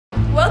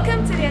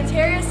Welcome to the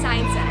Ontario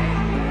Science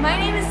Centre. My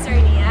name is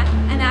Sarnia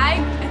and I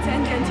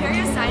attend the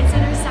Ontario Science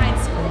Centre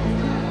Science School.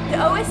 The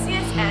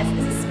OSCSS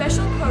is a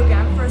special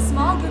program for a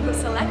small group of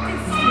selected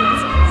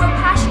students who are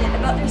passionate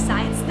about their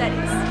science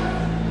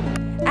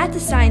studies. At the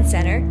Science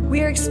Centre,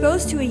 we are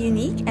exposed to a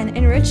unique and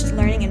enriched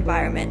learning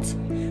environment.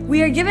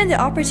 We are given the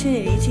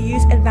opportunity to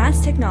use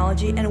advanced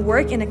technology and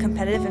work in a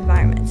competitive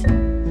environment.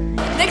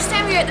 Next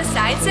time you're at the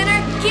Science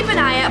Centre, keep an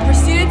eye out for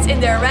students in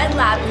their red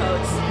lab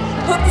coats.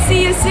 Hope to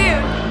see you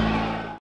soon!